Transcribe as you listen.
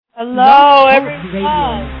Hello,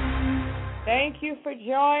 everyone. Thank you for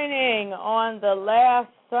joining on the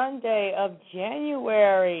last Sunday of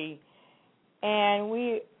January. And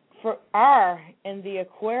we are in the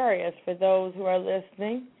Aquarius for those who are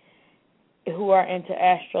listening, who are into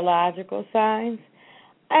astrological signs.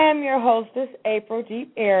 I am your hostess, April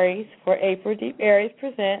Deep Aries, for April Deep Aries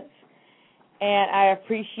Presents. And I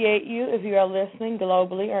appreciate you if you are listening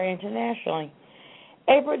globally or internationally.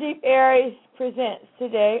 April Deep Aries presents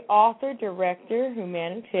today author, director,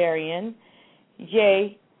 humanitarian,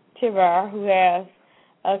 Jay Tavare, who has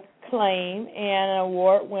acclaim and an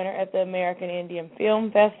award winner at the American Indian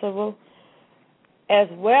Film Festival, as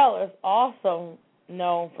well as also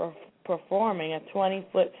known for performing a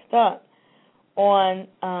 20-foot stunt on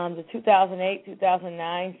the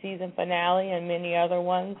 2008-2009 season finale and many other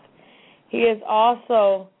ones. He is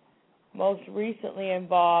also most recently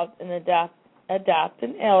involved in the Adopt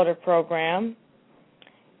an Elder program.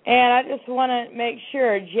 And I just want to make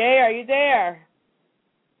sure, Jay, are you there?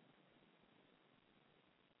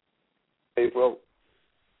 April.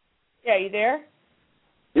 Yeah, you there?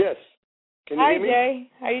 Yes. Can you hear me? Hi, Jay.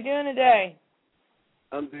 How you doing today?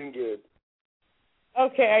 I'm doing good.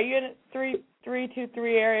 Okay, are you in a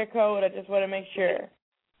 323 area code? I just want to make sure.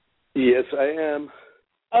 Yes, I am.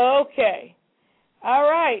 Okay. All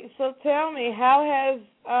right. So tell me, how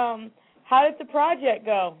did the project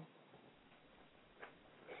go?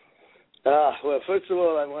 Well, first of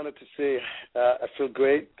all, I wanted to say I feel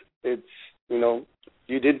great. It's,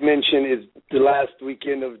 you did mention it's the last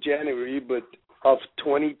weekend of January, but of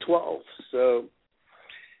 2012, so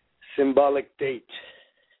symbolic date.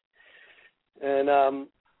 And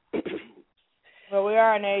well, we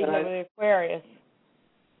are an age of the Aquarius.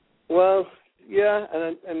 Well, yeah,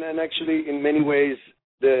 and actually, in many ways,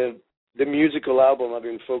 the musical album I've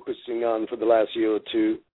been focusing on for the last year or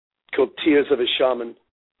two, called Tears of a Shaman,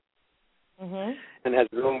 and has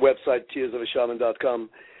its own website, tearsofashaman.com.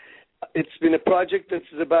 It's been a project that's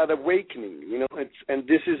about awakening, and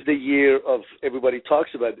this is the year of, everybody talks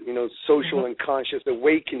about, social and conscious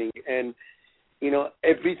awakening, and,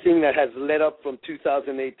 everything that has led up from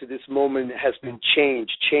 2008 to this moment has been change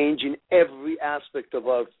in every aspect of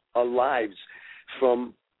our lives,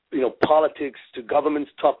 from politics to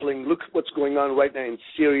governments toppling. Look what's going on right now in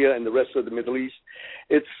Syria and the rest of the Middle East.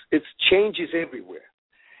 It's changes everywhere,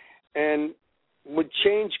 and with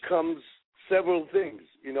change comes several things.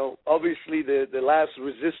 Obviously the last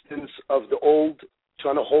resistance of the old,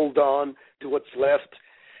 trying to hold on to what's left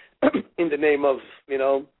in the name of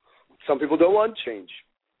some people don't want change.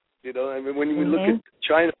 I mean, when we look at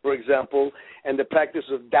China, for example, and the practice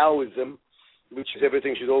of Taoism, which is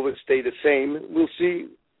everything should always stay the same, we'll see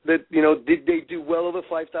that, did they do well over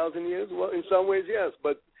 5,000 years? Well, in some ways, yes.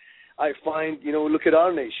 But I find, look at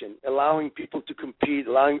our nation, allowing people to compete,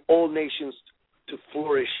 allowing all nations to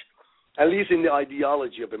flourish, at least in the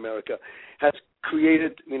ideology of America, has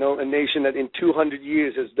created, a nation that in 200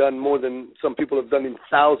 years has done more than some people have done in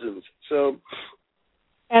thousands. So,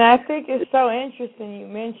 and I think it's so interesting you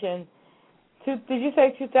mentioned, did you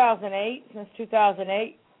say 2008, since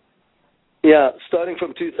 2008? Yeah, starting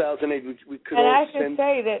from 2008, we could. And I can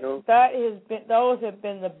say that those have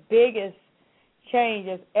been the biggest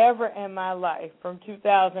changes ever in my life from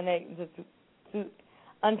 2008 to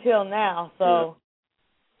until now. So,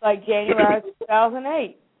 like January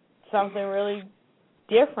 2008, something really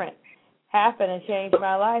different happened and changed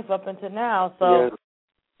my life up until now. So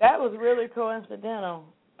that was really coincidental.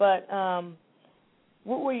 But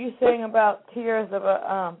what were you saying about Tears of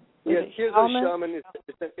a Tears of a Shaman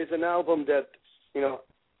is an album that,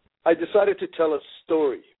 I decided to tell a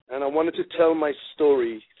story, and I wanted to tell my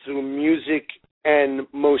story through music and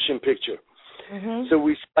motion picture. So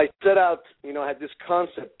I set out, I had this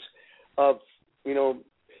concept of,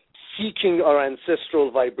 seeking our ancestral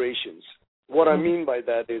vibrations. What I mean by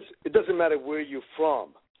that is, it doesn't matter where you're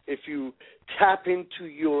from. If you tap into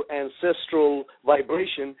your ancestral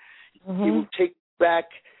vibration, it will take you back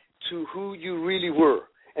to who you really were.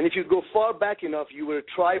 And if you go far back enough, you were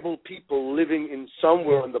tribal people living in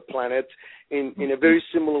somewhere on the planet in a very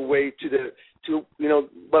similar way to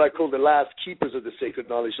what I call the last keepers of the sacred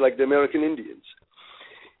knowledge, like the American Indians.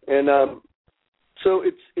 And so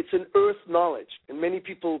it's an earth knowledge, and many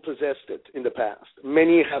people possessed it in the past.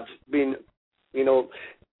 Many have been,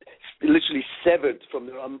 literally severed from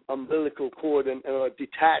their umbilical cord and are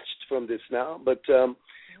detached from this now. But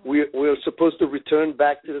we're supposed to return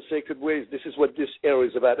back to the sacred ways. This is what this era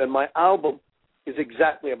is about. And my album is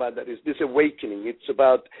exactly about that. It's this awakening. It's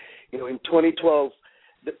about, in 2012,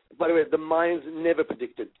 by the way, the Mayans never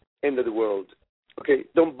predicted end of the world. Okay,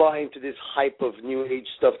 don't buy into this hype of New Age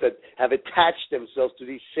stuff that have attached themselves to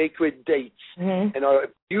these sacred dates and are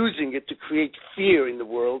abusing it to create fear in the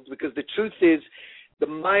world. Because the truth is, the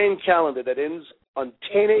Mayan calendar that ends on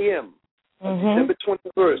 10 a.m. on December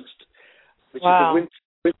 21st, which is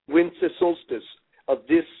the winter solstice of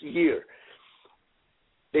this year,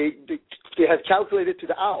 they have calculated to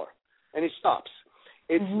the hour, and it stops.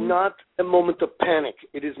 It's not a moment of panic.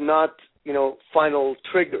 It is not, final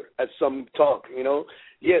trigger, as some talk,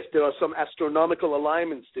 Yes, there are some astronomical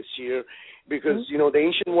alignments this year because, the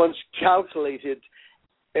ancient ones calculated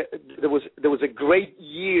there was a great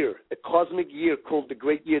year, a cosmic year called the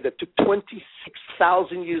Great Year that took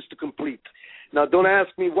 26,000 years to complete. Now, don't ask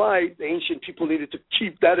me why the ancient people needed to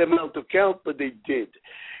keep that amount of count, but they did,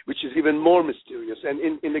 which is even more mysterious. And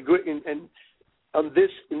in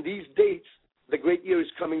these dates, the Great Year is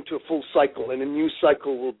coming to a full cycle, and a new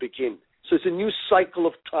cycle will begin. So it's a new cycle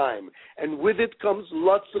of time, and with it comes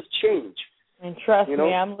lots of change. And trust me,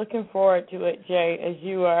 I'm looking forward to it, Jay, as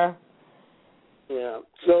you are. Yeah.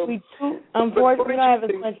 So unfortunately, we don't have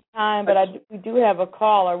as much time, but we do have a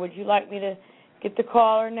caller. Would you like me to get the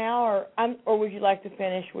caller now, or would you like to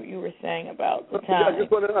finish what you were saying about the time? I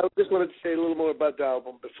just wanted to say a little more about the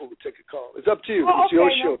album before we take a call. It's up to you. Oh, it's your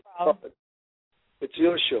no show. Problem. It's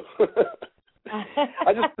your show.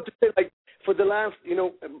 I just want to say, for the last,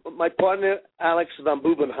 my partner, Alex Van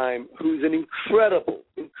Bubenheim, who's an incredible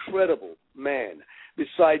man,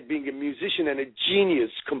 besides being a musician and a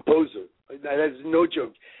genius composer. That is no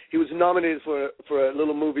joke. He was nominated for a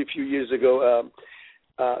little movie a few years ago,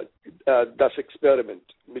 Das Experiment,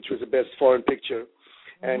 which was the best foreign picture.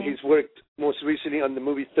 And he's worked most recently on the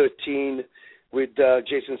movie 13 with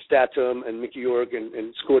Jason Statham and Mickey Rourke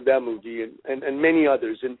and scored that movie and many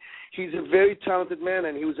others. And he's a very talented man,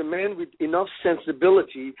 and he was a man with enough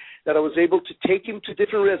sensibility that I was able to take him to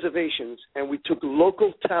different reservations, and we took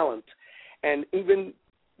local talent, and even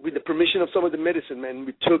with the permission of some of the medicine men,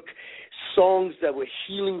 we took songs that were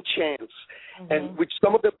healing chants, and which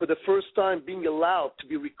some of them for the first time being allowed to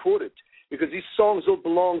be recorded, because these songs all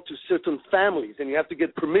belong to certain families, and you have to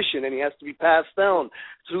get permission, and it has to be passed down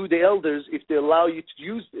through the elders if they allow you to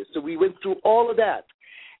use this. So we went through all of that,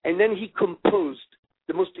 and then he composed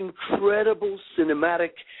the most incredible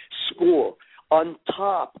cinematic score on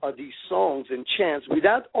top of these songs and chants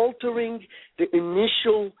without altering the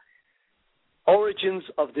initial origins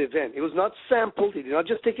of the event. It was not sampled. He did not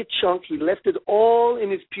just take a chunk. He left it all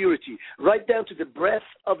in its purity, right down to the breath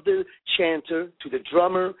of the chanter, to the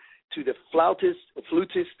drummer, to the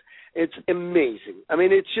flutist. It's amazing. I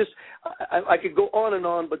mean, it's just, I could go on and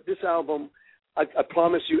on, but this album, I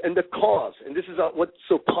promise you, and the cause, and this is what's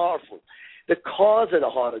so powerful, the cause at the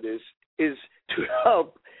heart of this is to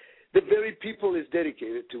help the very people it's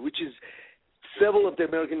dedicated to, which is several of the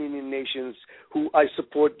American Indian nations who I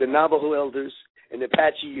support, the Navajo elders and the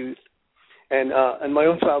Apache youth, and my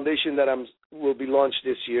own foundation that will be launched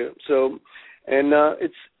this year. So, and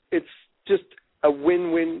it's just a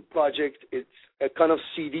win-win project. It's a kind of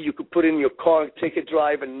CD you could put in your car, take a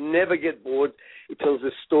drive, and never get bored. It tells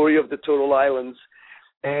the story of the Turtle Islands,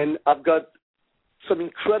 and I've got some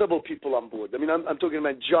incredible people on board. I mean, I'm talking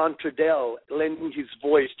about John Trudell lending his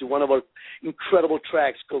voice to one of our incredible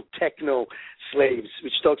tracks called Techno Slaves,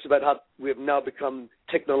 which talks about how we have now become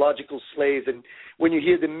technological slaves. And when you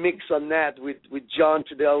hear the mix on that with John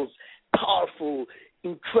Trudell's powerful,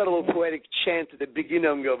 incredible poetic chant at the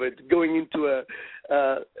beginning of it, going into a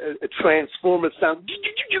transformer sound,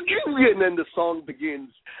 and then the song begins,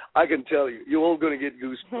 I can tell you, you're all going to get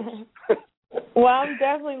goosebumps. Well, I'm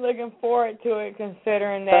definitely looking forward to it,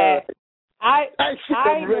 considering that I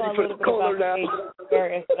know a little bit about the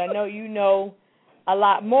areas, but I know you know a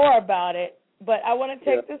lot more about it. But I want to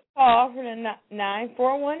take this call from the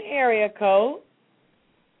 941 area code.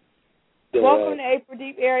 Welcome to April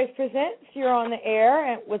Deep Aries Presents. You're on the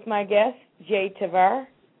air with my guest, Jay Tavare.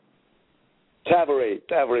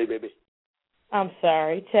 Tavare, baby. I'm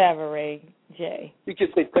sorry, Tavare, Jay. You can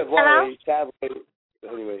say Tavare, Tavare.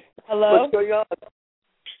 Anyway. Hello? What's going on?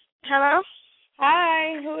 Hello?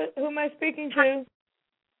 Hi. Who am I speaking to?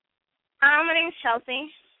 My name's Chelsea.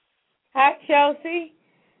 Hi, Chelsea.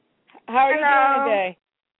 How are you doing today?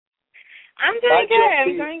 I'm doing good.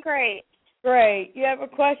 I'm doing great. Great. You have a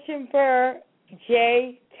question for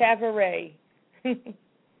Jay Tavare.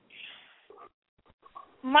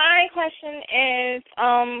 My question is,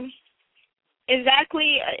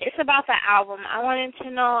 it's about the album. I wanted to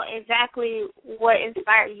know exactly what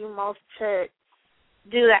inspired you most to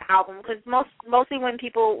do the album, because mostly when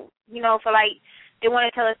people, feel like they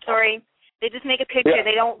want to tell a story, They just make a picture. Yeah.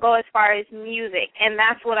 They don't go as far as music, and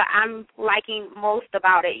that's what I'm liking most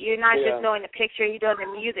about it. You're not just doing the picture; you're doing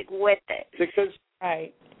the music with it. Because,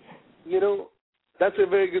 right, that's a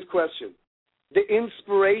very good question. The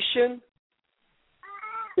inspiration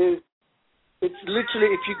it's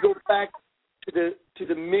literally, if you go back to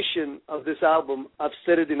the mission of this album, I've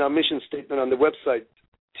said it in our mission statement on the website,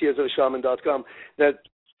 tearsofashaman.com, that,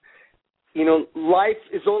 life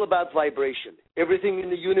is all about vibration. Everything in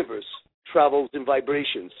the universe travels in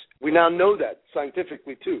vibrations. We now know that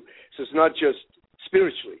scientifically too. So it's not just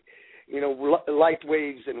spiritually. Light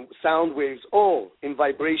waves and sound waves, all in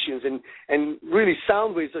vibrations. And really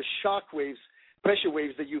sound waves are shock waves, pressure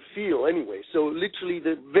waves that you feel anyway. So literally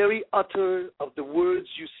the very utter of the words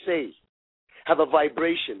you say have a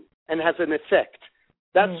vibration and has an effect.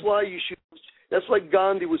 That's why that's why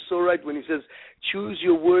Gandhi was so right when he says, choose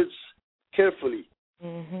your words carefully.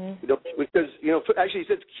 Mm-hmm. Because, actually he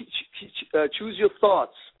says, choose your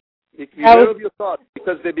thoughts. Beware of your thoughts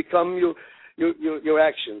because they become your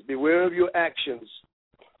actions. Beware of your actions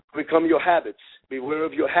become your habits. Beware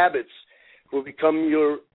of your habits will become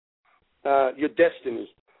your destiny.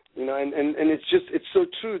 And it's so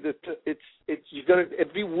true that you got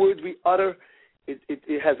every word we utter,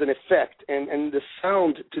 it has an effect. And the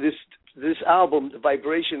sound to this album, the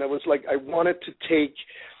vibration, I was like, I wanted to take,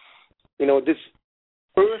 this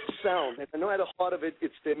earth sound. And I know at the heart of it,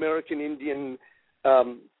 it's the American Indian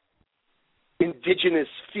indigenous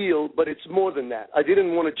feel, but it's more than that. I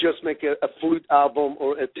didn't want to just make a flute album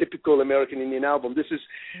or a typical American Indian album.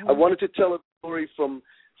 I wanted to tell a story from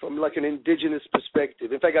like an indigenous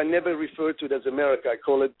perspective. In fact, I never refer to it as America. I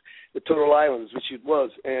call it the Turtle Islands, which it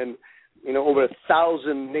was. And, over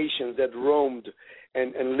 1,000 nations that roamed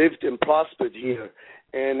and lived and prospered here.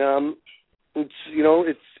 And,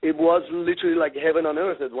 it was literally like heaven on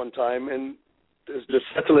earth at one time. And the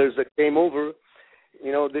settlers that came over,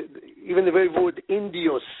 even the very word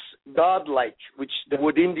Indios, godlike, which the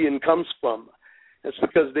word Indian comes from, that's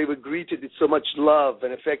because they were greeted with so much love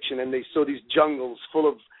and affection, and they saw these jungles full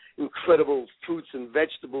of incredible fruits and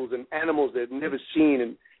vegetables and animals they had never seen,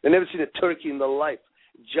 and they'd never seen a turkey in their life,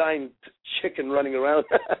 giant chicken running around.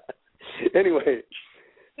 Anyway.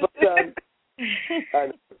 But,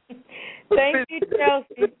 thank you,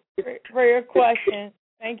 Chelsea, for your question.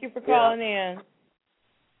 Thank you for calling in.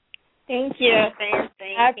 Thank you.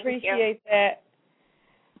 I appreciate that.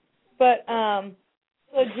 But,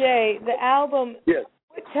 so Jay, the album,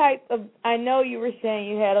 what type of, I know you were saying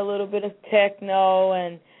you had a little bit of techno,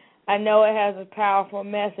 and I know it has a powerful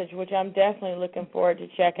message, which I'm definitely looking forward to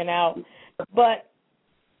checking out. But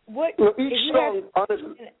what...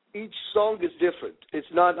 each song is different.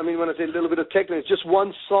 It's not, when I say a little bit of techno, it's just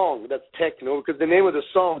one song that's techno, because the name of the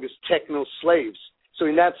song is Techno Slaves. So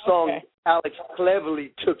in that song, Alex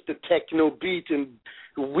cleverly took the techno beat and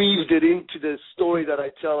weaved it into the story that I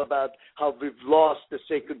tell about how we've lost the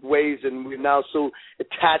sacred ways and we're now so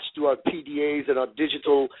attached to our PDAs and our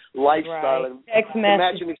digital lifestyle. Right. And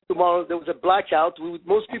imagine if tomorrow there was a blackout,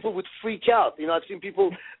 most people would freak out. I've seen people,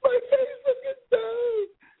 my face looking down.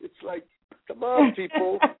 It's like, come on,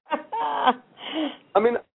 people.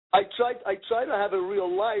 I try to have a real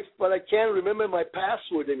life, but I can't remember my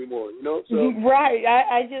password anymore, So. Right.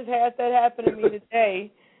 I just had that happen to me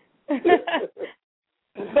today.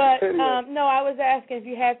 But no, I was asking if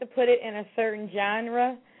you had to put it in a certain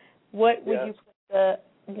genre, what would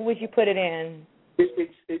you put it in?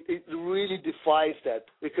 It really defies that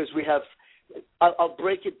because we have. I'll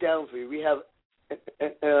break it down for you. We have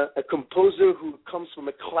a composer who comes from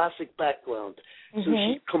a classic background, so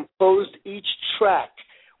she composed each track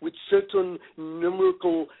with certain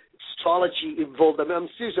numerical astrology involved. I'm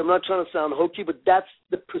serious. I'm not trying to sound hokey, but that's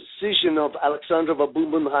the precision of Alexandra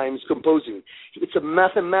Bubenheim's composing. It's a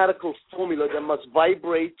mathematical formula that must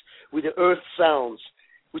vibrate with the earth sounds,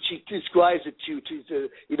 which he describes it to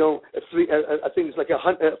I think it's like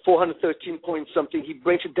 413 point something. He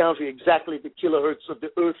breaks it down to exactly the kilohertz of the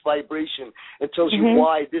earth vibration and tells you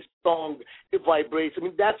why this song vibrates.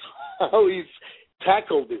 That's how he's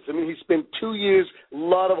tackled this. He spent 2 years, a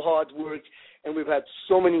lot of hard work, and we've had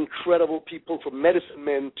so many incredible people, from medicine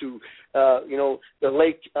men to, the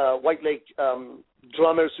White Lake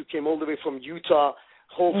drummers who came all the way from Utah,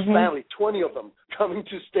 whole family, 20 of them, coming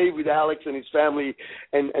to stay with Alex and his family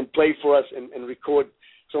and play for us and record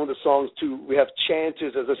some of the songs too. We have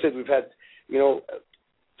chanters, as I said, we've had,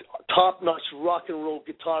 top-notch rock and roll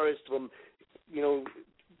guitarists from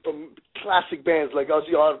classic bands like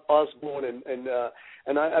Ozzy Osbourne,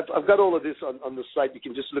 and I've got all of this on the site. You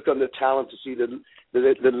can just look on the talent to see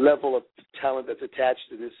the level of talent that's attached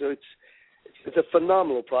to this. So it's a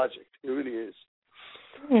phenomenal project. It really is.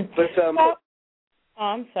 But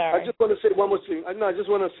I'm sorry. I just want to say one more thing. I just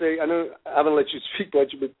want to say, I know I haven't let you speak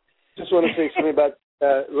much, but just want to say something about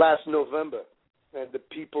last November and the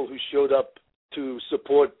people who showed up to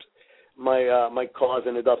support my cause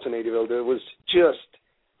and adopt a native elder. It was just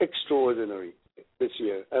extraordinary this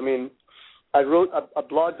year. I mean, I wrote a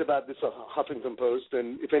blog about this on Huffington Post,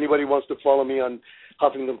 and if anybody wants to follow me on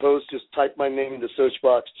Huffington Post, just type my name in the search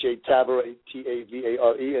box, Jay Tavare,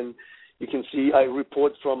 Tavare, and you can see I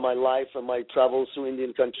report from my life and my travels through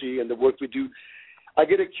Indian country and the work we do. I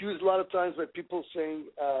get accused a lot of times by people saying,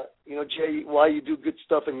 Jay, why you do good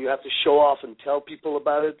stuff and you have to show off and tell people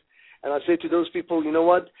about it. And I say to those people, you know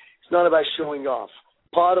what? It's not about showing off.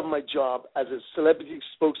 Part of my job as a celebrity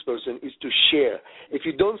spokesperson is to share. If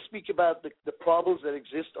you don't speak about the problems that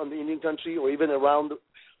exist on the Indian country or even around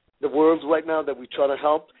the world right now that we try to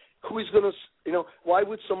help, who is going to, why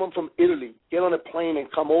would someone from Italy get on a plane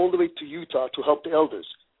and come all the way to Utah to help the elders?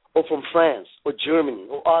 Or from France or Germany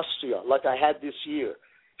or Austria like I had this year?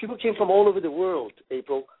 People came from all over the world,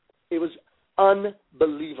 April. It was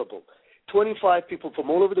unbelievable. 25 people from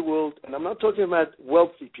all over the world, and I'm not talking about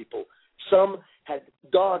wealthy people. Some had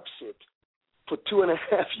dog sit for 2.5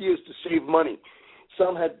 years to save money.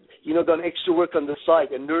 Some had, done extra work on the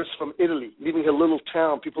side. A nurse from Italy, leaving her little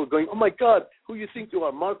town. People are going, oh, my God, who you think you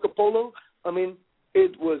are, Marco Polo? I mean,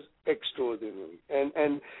 it was extraordinary.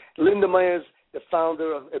 And Linda Myers, the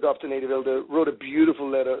founder of Adopt a Native Elder, wrote a beautiful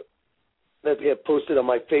letter that we have posted on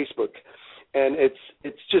my Facebook. And it's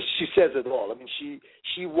just, she says it all. I mean,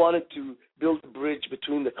 she wanted to build a bridge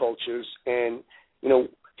between the cultures. And,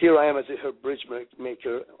 here I am as her bridge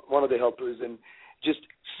maker, one of the helpers. And just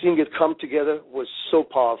seeing it come together was so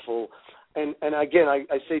powerful. And again,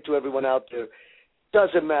 I say to everyone out there,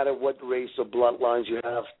 doesn't matter what race or bloodlines you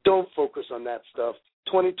have. Don't focus on that stuff.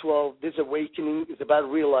 2012, this awakening is about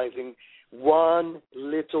realizing one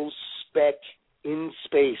little speck in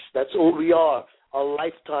space. That's all we are. A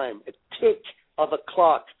lifetime, a tick of a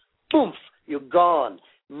clock. Boom, you're gone.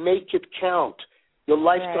 Make it count. Your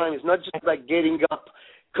lifetime is not just about getting up,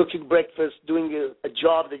 cooking breakfast, doing a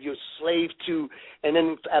job that you're a slave to, and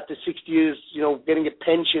then after 60 years, getting a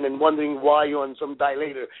pension and wondering why you're on some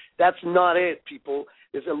dilator. That's not it, people.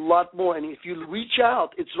 There's a lot more. And if you reach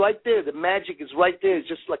out, it's right there. The magic is right there. It's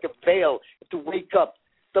just like a veil. You have to wake up.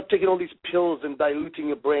 Stop taking all these pills and diluting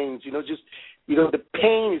your brains. The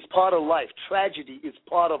pain is part of life. Tragedy is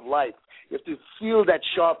part of life. You have to feel that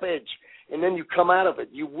sharp edge, and then you come out of it.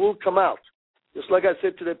 You will come out. Just like I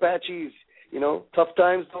said to the Apaches, tough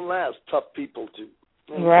times don't last. Tough people do.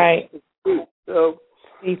 Right. So,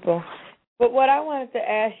 people. But what I wanted to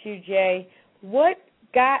ask you, Jay, what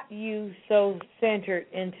got you so centered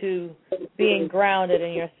into being grounded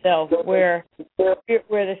in yourself, where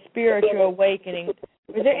the spiritual awakening?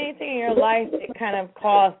 Was there anything in your life that kind of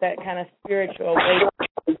caused that kind of spiritual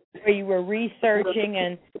awakening, where you were researching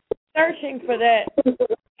and searching for that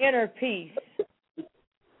inner peace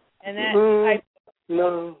and that type of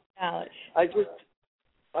knowledge? I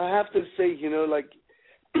have to say,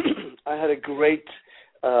 I had a great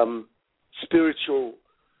spiritual,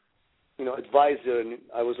 advisor, and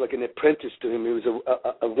I was like an apprentice to him. He was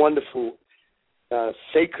a wonderful,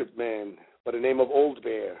 sacred man by the name of Old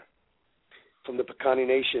Bear from the Pakani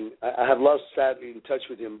Nation. I have lost, sadly, in touch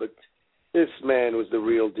with him, but this man was the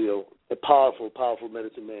real deal, a powerful, powerful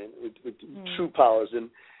medicine man with true powers.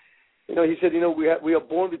 And, he said, we are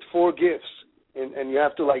born with 4 gifts, and you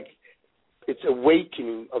have to, it's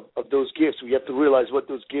awakening of those gifts. We have to realize what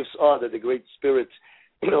those gifts are, that the Great Spirit,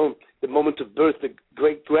 the moment of birth, the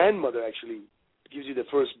great-grandmother actually gives you the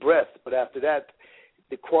first breath, but after that,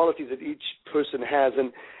 the qualities that each person has.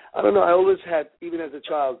 And I don't know, I always had, even as a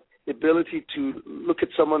child, the ability to look at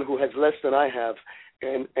someone who has less than I have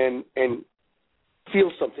and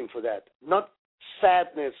feel something for that. Not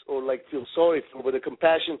sadness or feel sorry for, but a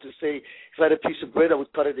compassion to say, if I had a piece of bread, I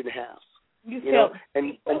would cut it in half.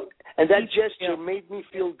 And that gesture made me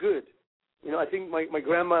feel good. I think my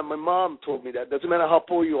grandma and my mom told me that. Doesn't matter how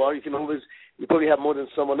poor you are, you probably have more than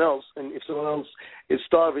someone else. And if someone else is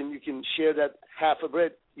starving, you can share that half a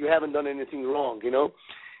bread. You haven't done anything wrong,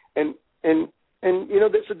 And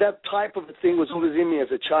that type of a thing was always in me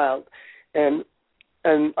as a child. And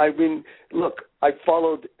I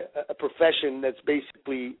followed a profession that's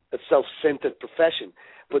basically a self-centered profession.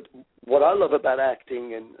 But what I love about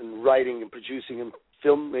acting and writing and producing and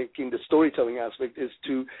filmmaking, the storytelling aspect, is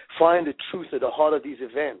to find the truth at the heart of these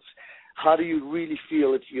events. how do you really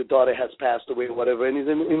feel if your daughter has passed away or whatever. And it's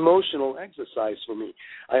an emotional exercise for me.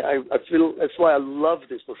 I feel that's why I love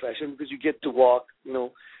this profession, because you get to walk,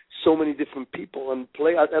 so many different people and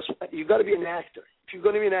play. You got to be an actor. If you're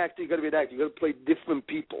going to be an actor, you got to be an actor. You got to play different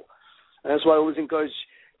people. And that's why I always encourage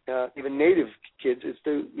even native kids is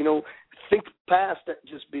to, think past that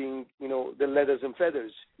just being, the leathers and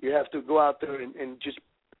feathers. You have to go out there and just,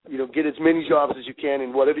 get as many jobs as you can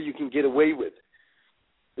and whatever you can get away with.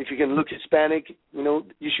 If you can look Hispanic,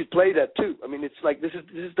 you should play that too. I mean, it's like this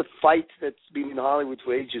is the fight that's been in Hollywood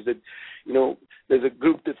for ages. That, there's a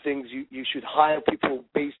group that thinks you should hire people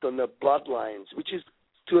based on their bloodlines, which is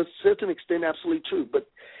to a certain extent absolutely true. But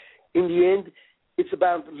in the end, it's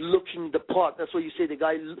about looking the part. That's why you say the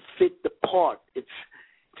guy fit the part.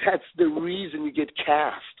 That's the reason you get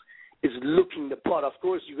cast, is looking the part. Of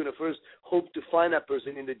course, you're going to first hope to find that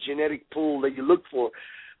person in the genetic pool that you look for.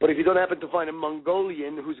 But if you don't happen to find a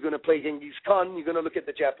Mongolian who's going to play Genghis Khan, you're going to look at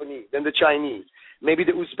the Japanese, then the Chinese, maybe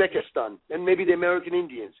the Uzbekistan, and maybe the American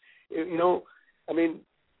Indians.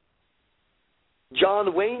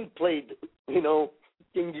 John Wayne played,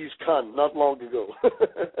 Genghis Khan not long ago.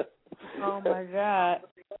 Oh, my God.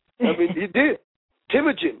 He did.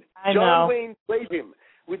 Temujin. John Wayne played him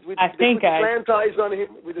with the slant eyes on him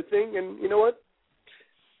with the thing, and you know what?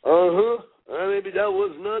 Maybe that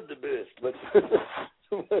was not the best, but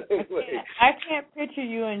anyway. I can't picture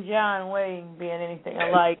you and John Wayne being anything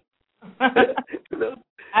alike.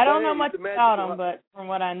 I don't know much about him, but from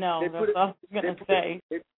what I know, that's all I was going to say.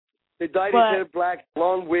 They dyed his hair black,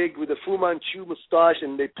 long wig with a Fu Manchu mustache,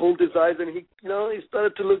 and they pulled his eyes, and he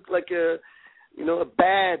started to look like a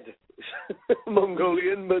bad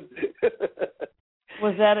Mongolian. But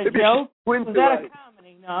was that a joke? Was that a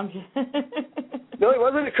comedy? No, I'm just. No, it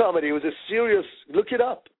wasn't a comedy. It was a serious. Look it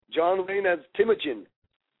up. John Wayne as Temujin.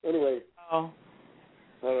 Anyway. Oh.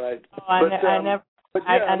 All right. Oh, I never.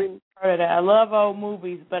 I heard of that. I love old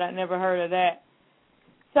movies, but I never heard of that.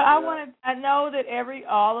 So I know that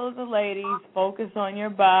all of the ladies focus on your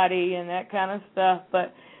body and that kind of stuff,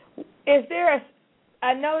 but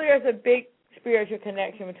I know there's a big spiritual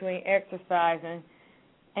connection between exercising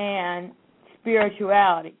and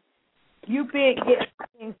spirituality. You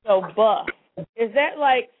getting so buff. Is that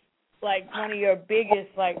like one of your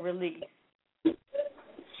biggest relief?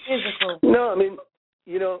 Physical. No,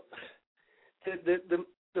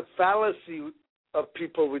 the fallacy of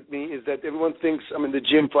people with me is that everyone thinks I'm in the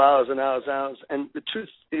gym for hours and hours and hours. And the truth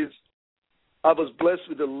is, I was blessed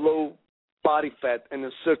with a low body fat and a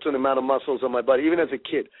certain amount of muscles on my body, even as a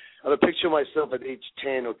kid. I have a picture of myself at age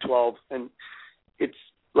 10 or 12, and it's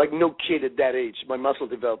like no kid at that age, my muscle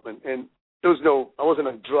development. And I wasn't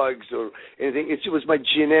on drugs or anything. It was my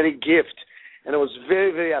genetic gift. And I was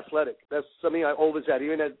very, very athletic. That's something I always had.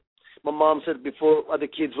 Even as my mom said, before other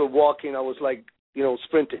kids were walking, I was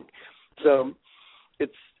sprinting. So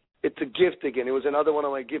it's a gift again. It was another one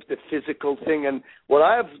of my gifts, the physical thing. And what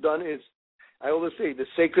I have done is, I always say, the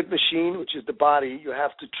sacred machine, which is the body, you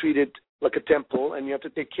have to treat it like a temple, and you have to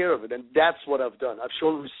take care of it. And that's what I've done. I've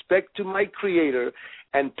shown respect to my Creator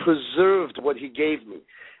and preserved what He gave me.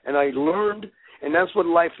 And I learned, and that's what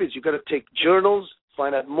life is. You've got to take journals,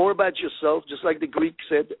 find out more about yourself, just like the Greek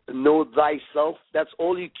said, know thyself. That's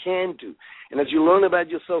all you can do. And as you learn about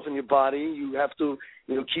yourself and your body, you have to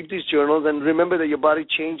keep these journals and remember that your body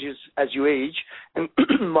changes as you age, and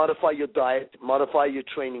modify your diet, modify your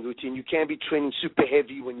training routine. You can't be training super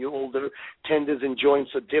heavy when you're older. Tendons and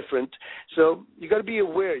joints are different. So you got to be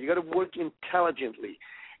aware. You got to work intelligently.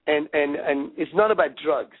 And it's not about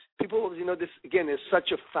drugs. People, this, again, there's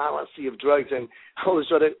such a fallacy of drugs, and I always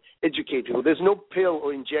try to educate people. There's no pill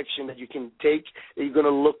or injection that you can take that you're going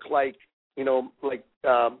to look like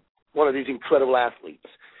one of these incredible athletes,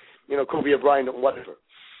 Kobe Bryant or whatever,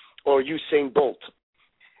 or Usain Bolt.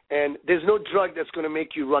 And there's no drug that's going to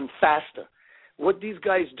make you run faster. What these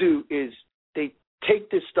guys do is they take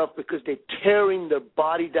this stuff because they're tearing their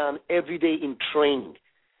body down every day in training.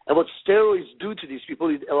 And what steroids do to these people,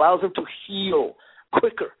 it allows them to heal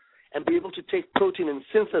quicker and be able to take protein and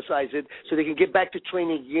synthesize it so they can get back to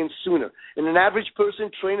training again sooner. And an average person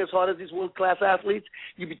train as hard as these world-class athletes,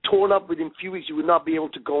 you'd be torn up within a few weeks. You would not be able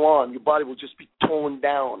to go on. Your body will just be torn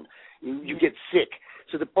down. You get sick.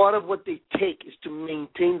 So the part of what they take is to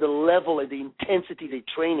maintain the level and the intensity they're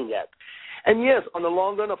training at. And yes, on the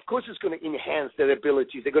long run, of course, it's going to enhance their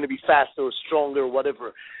abilities. They're going to be faster or stronger or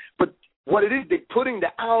whatever. But what it is, they're putting the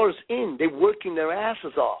hours in. They're working their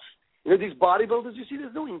asses off. These bodybuilders, you see,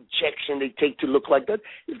 there's no injection they take to look like that.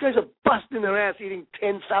 These guys are busting their ass eating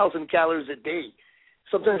 10,000 calories a day,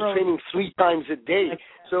 sometimes training 3 times a day.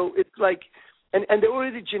 So it's like and they're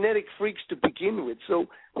already genetic freaks to begin with. So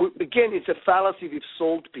again, it's a fallacy we've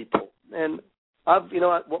sold people. And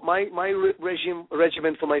what my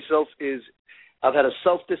regimen for myself is, I've had a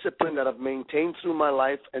self-discipline that I've maintained through my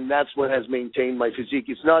life, and that's what has maintained my physique.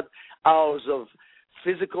 It's not hours of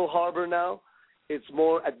physical harbor now. It's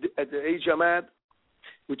more at the age I'm at,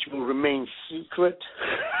 which will remain secret.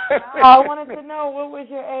 I wanted to know, what was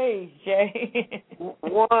your age, Jay?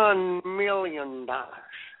 $1 million.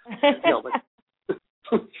 No, but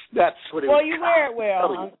that's what it well, was. you wear it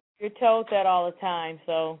well. You're told that all the time,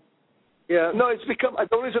 so. Yeah, no, it's become,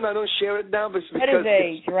 the only reason I don't share it now is because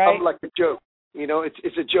it's become right? Like a joke.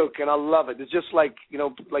 It's a joke, and I love it. It's just like,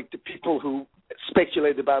 like the people who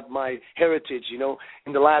speculate about my heritage.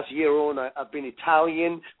 In the last year on, I've been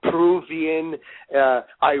Italian, Peruvian,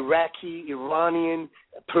 Iraqi, Iranian,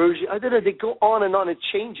 Persian. I don't know, they go on and on. It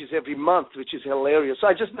changes every month, which is hilarious. So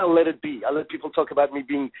I just now let it be. I let people talk about me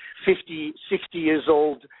being 50, 60 years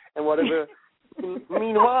old and whatever.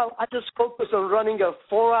 Meanwhile, I just focus on running a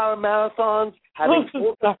 4-hour marathon, having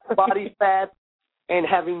 4% body fat, and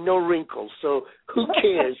having no wrinkles. So who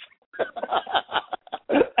cares?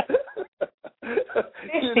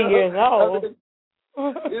 50 years old.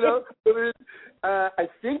 I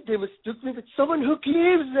think they mistook me with someone who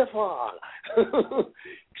gives a fuck.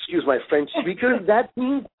 Excuse my French speaker. That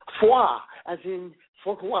means foie, as in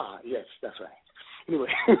foie. Yes, that's right. Anyway,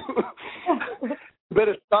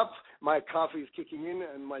 better stop. My coffee is kicking in,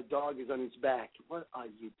 and my dog is on its back. What are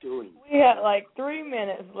you doing? We have like 3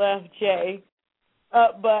 minutes left, Jay.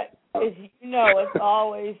 But as you know, it's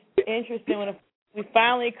always interesting when we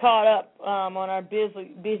finally caught up on our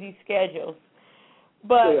busy schedules.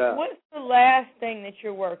 But what's the last thing that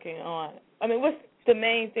you're working on? I mean, what's the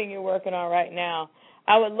main thing you're working on right now?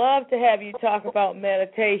 I would love to have you talk about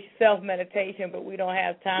meditation, self-meditation, but we don't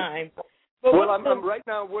have time. But well, I'm right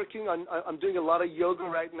now working on. I'm doing a lot of yoga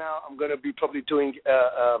right now. I'm going to be probably doing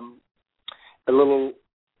a little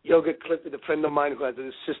yoga clip with a friend of mine who has a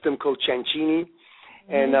system called Ciancini,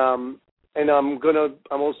 and I'm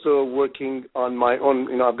also working on my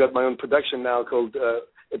own. I've got my own production now called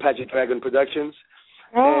Apache Dragon Productions.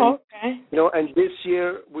 Oh, okay. And this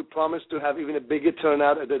year we promised to have even a bigger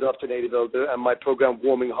turnout at the Adopt a Native Elder and my program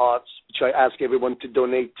Warming Hearts, which I ask everyone to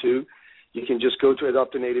donate to. You can just go to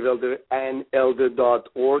Adopt a Native Elder and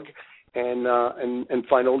elder.org and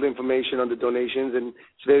find all the information on the donations. And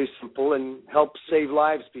it's very simple and help save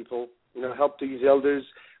lives, people. Help these elders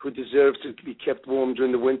who deserve to be kept warm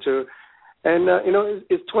during the winter. And,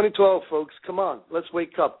 it's 2012, folks. Come on, let's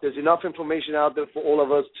wake up. There's enough information out there for all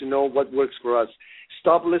of us to know what works for us.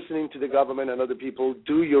 Stop listening to the government and other people.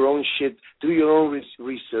 Do your own shit. Do your own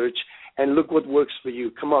research, and look what works for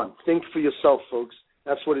you. Come on, think for yourself, folks.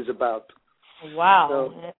 That's what it's about. Wow.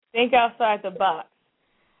 So, think outside the box.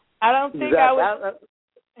 I don't think I would...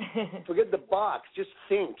 Forget the box. Just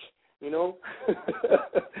think,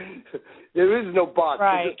 There is no box.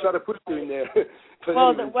 Right. They just try to put you in there.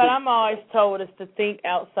 Well, what I'm always told is to think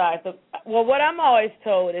outside the... Well, what I'm always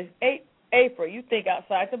told is, April, you think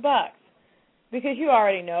outside the box. Because you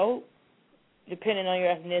already know, depending on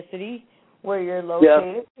your ethnicity, where you're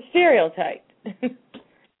located, you're stereotyped.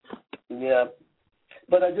 Yeah.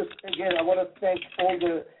 But I want to thank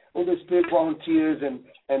all the spirit volunteers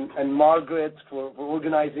and Margaret for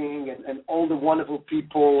organizing and all the wonderful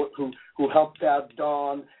people who helped out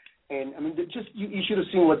Dawn. And, I mean, you should have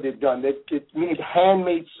seen what they've done. They've made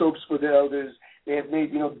handmade soaps for the elders. They have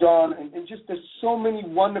made, Dawn, and just there's so many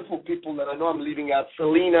wonderful people that I know I'm leaving out.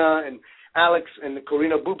 Selena and Alex and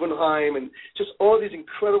Corina Bubenheim and just all these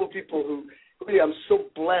incredible people who really I'm so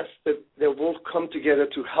blessed that they've all come together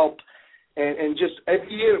to help. And just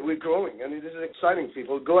every year we're growing. I mean, this is exciting,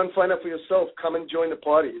 people. Go and find out for yourself. Come and join the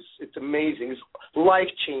parties. It's amazing. It's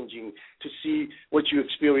life-changing to see what you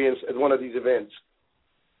experience at one of these events.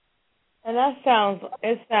 And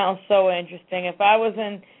it sounds so interesting. If I was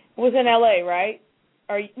in LA, right?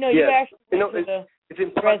 You actually went to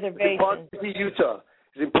the reservation. It's in Park City, Utah.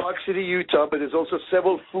 It's in Park City, Utah, but there's also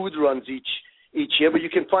several food runs each year. But you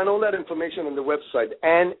can find all that information on the website,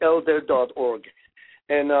 anelder.org.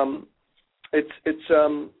 And it's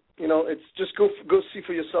just go see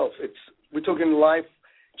for yourself. We're talking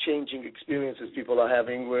life-changing experiences people are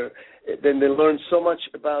having where then they learn so much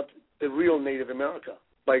about the real Native America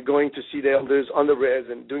by going to see the elders on the res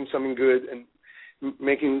and doing something good and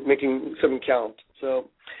making something count. So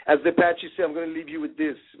as the Apache say, I'm going to leave you with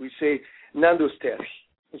this. We say Nandoster,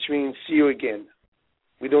 which means see you again.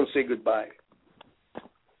 We don't say goodbye.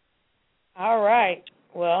 All right.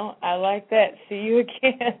 Well, I like that. See you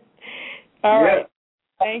again. All right.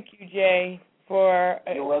 Thank you, Jay,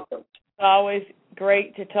 You're welcome. It's always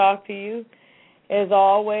great to talk to you. as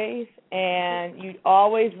always, and you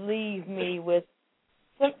always leave me with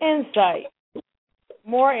some insight,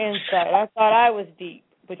 more insight. I thought I was deep,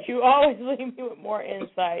 but you always leave me with more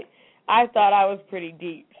insight. I thought I was pretty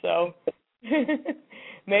deep, so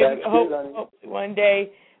maybe hope one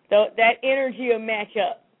day that energy will match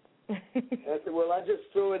up. Well, I just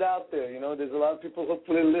throw it out there. There's a lot of people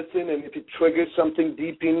hopefully listen, and if it triggers something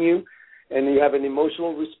deep in you and you have an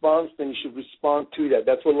emotional response, then you should respond to that.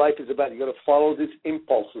 That's what life is about. You got to follow these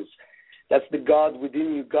impulses. That's the God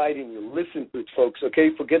within you guiding you. Listen to it, folks,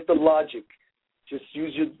 okay? Forget the logic. Just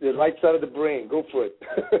use the right side of the brain. Go for it.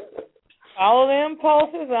 Follow the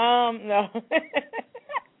impulses? No.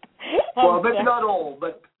 Well, maybe not all,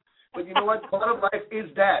 but you know what? Part of life is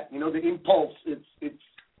that. The impulse. It's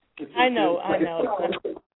I know.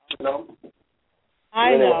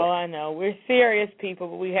 I know. We're serious people,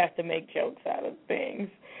 but we have to make jokes out of things.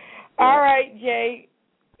 Yeah. All right, Jay.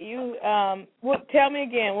 You tell me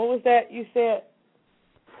again. What was that you said?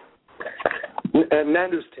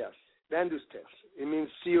 Nandu's test. It means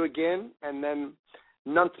see you again, and then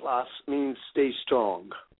Nantlas means stay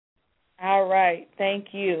strong. All right.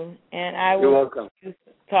 Thank you, and I will. You're welcome.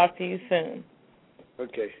 Talk to you soon.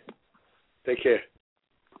 Okay. Take care.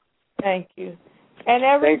 Thank you. And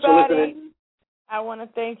everybody, I want to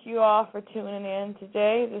thank you all for tuning in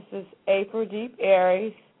today. This is April Deep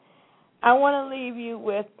Aries. I want to leave you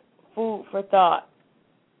with food for thought.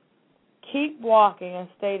 Keep walking and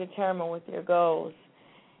stay determined with your goals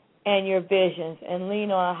and your visions, and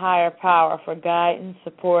lean on a higher power for guidance,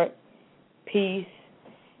 support, peace.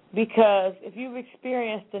 Because if you've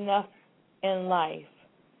experienced enough in life,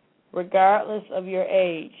 regardless of your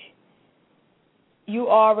age, you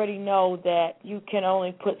already know that you can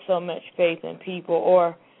only put so much faith in people,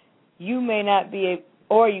 or you may not be,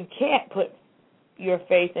 or you can't put your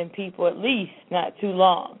faith in people, at least not too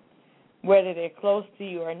long, whether they're close to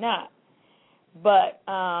you or not. But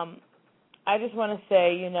I just want to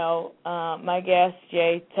say, my guest,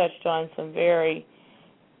 Jay, touched on some very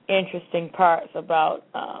interesting parts about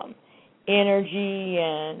energy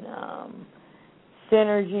and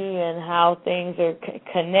synergy and how things are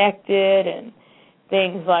connected and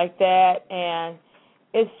things like that. And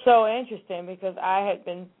it's so interesting because I had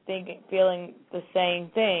been feeling the same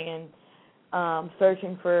thing, and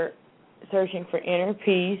searching for inner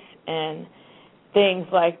peace and things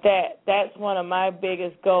like that. That's one of my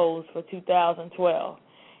biggest goals for 2012.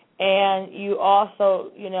 And you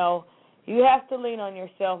also, you have to lean on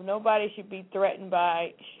yourself. Nobody should be threatened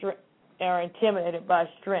by or intimidated by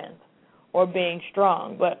strength or being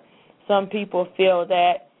strong. But some people feel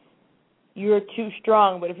that you're too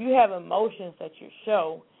strong. But if you have emotions that you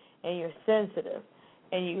show and you're sensitive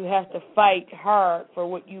and you have to fight hard for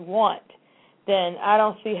what you want, then I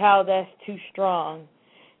don't see how that's too strong.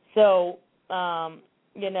 So,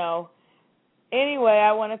 anyway,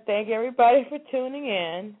 I want to thank everybody for tuning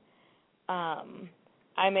in. I'm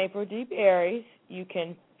April Deep Aries. You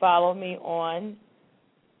can follow me on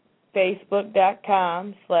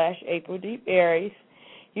Facebook.com/April Deep Aries.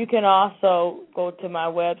 You can also go to my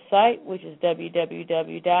website, which is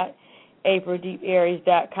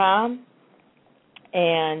www.aprildeeparies.com,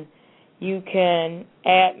 and you can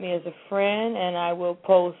add me as a friend, and I will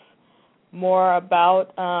post more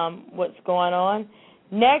about what's going on.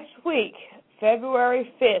 Next week, February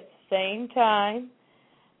 5th, same time,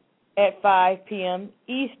 at 5 p.m.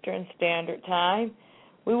 Eastern Standard Time,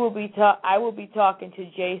 I will be talking to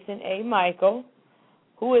Jason A. Michael,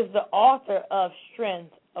 who is the author of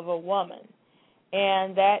Strength of a Woman,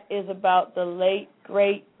 and that is about the late,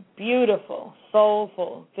 great, beautiful,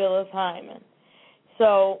 soulful Phyllis Hyman.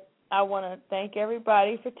 So I want to thank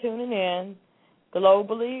everybody for tuning in,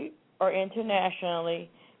 globally or internationally.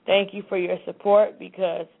 Thank you for your support,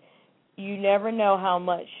 because you never know how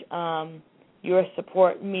much your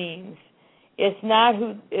support means. It's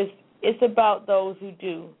about those who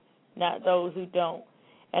do, not those who don't.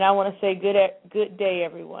 And I want to say good day,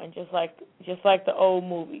 everyone, just like the old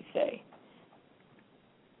movies say.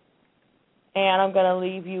 And I'm going to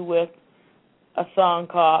leave you with a song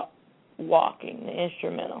called Walking, the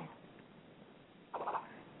instrumental.